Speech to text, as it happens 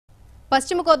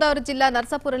పశ్చిమ గోదావరి జిల్లా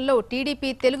నర్సాపురంలో టీడీపీ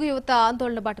తెలుగు యువత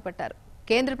ఆందోళన బాటపట్టారు.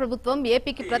 కేంద్ర ప్రభుత్వం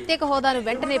ఏపీకి ప్రత్యేక హోదాను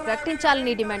వెంటనే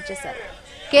ప్రకటించాలని డిమాండ్ చేశారు.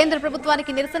 కేంద్ర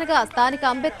ప్రభుత్వానికి నిరసనగా స్థానిక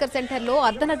అంబేద్కర్ సెంటర్లో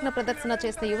అర్ధనగ్న ప్రదర్శన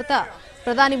చేసిన యువత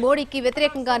ప్రధాని మోడీకి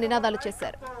వ్యతిరేకంగా నినాదాలు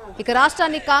చేశారు. ఇక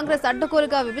రాష్ట్రాన్ని కాంగ్రెస్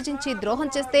అడ్డగోలుగా విభజించి ద్రోహం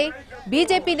చేస్తే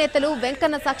బీజేపీ నేతలు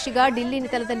వెంకన్న సాక్షిగా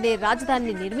ఢిల్లీని తలదన్నే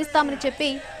రాజధానిని నిర్మిస్తామని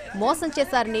చెప్పి మోసం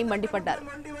చేశారని మండిపడ్డారు.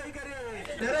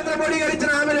 నరేంద్ర మోడీ గారు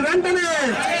ఇచ్చిన హామీని వెంటనే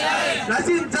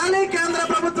నశించాలి. కేంద్ర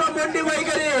ప్రభుత్వం మొండి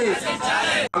వైఖరి.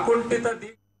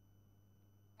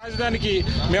 రాజధానికి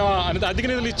మేము అధిక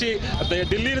నిధులు ఇచ్చి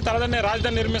ఢిల్లీని తలదన్నే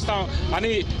రాజధాని నిర్మిస్తాం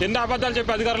అని ఎన్నో అబద్ధాలు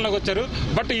చెప్పి అధికారంలోకి వచ్చారు.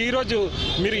 బట్ ఈ రోజు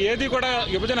మీరు ఏది కూడా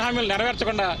విభజన హామీలు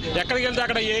నెరవేర్చకుండా ఎక్కడికి వెళ్తే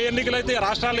అక్కడ ఏ ఎన్నికలు అయితే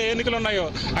రాష్ట్రాల్లో ఏ ఎన్నికలు ఉన్నాయో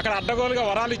అక్కడ అడ్డగోలుగా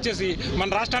వరాలు ఇచ్చేసి మన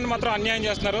రాష్ట్రాన్ని మాత్రం అన్యాయం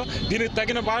చేస్తున్నారు. దీనికి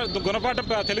తగిన గుణపాఠం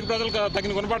తెలుగు ప్రజలకు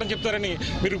తగిన గుణపాఠం చెప్తారని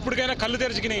మీరు ఇప్పటికైనా కళ్ళు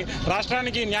తెరుచుకుని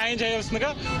రాష్ట్రానికి న్యాయం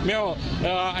చేయాల్సిందిగా మేము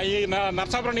ఈ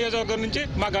నర్సాపురం నియోజకవర్గం నుంచి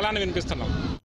మా గళాన్ని వినిపిస్తున్నాం.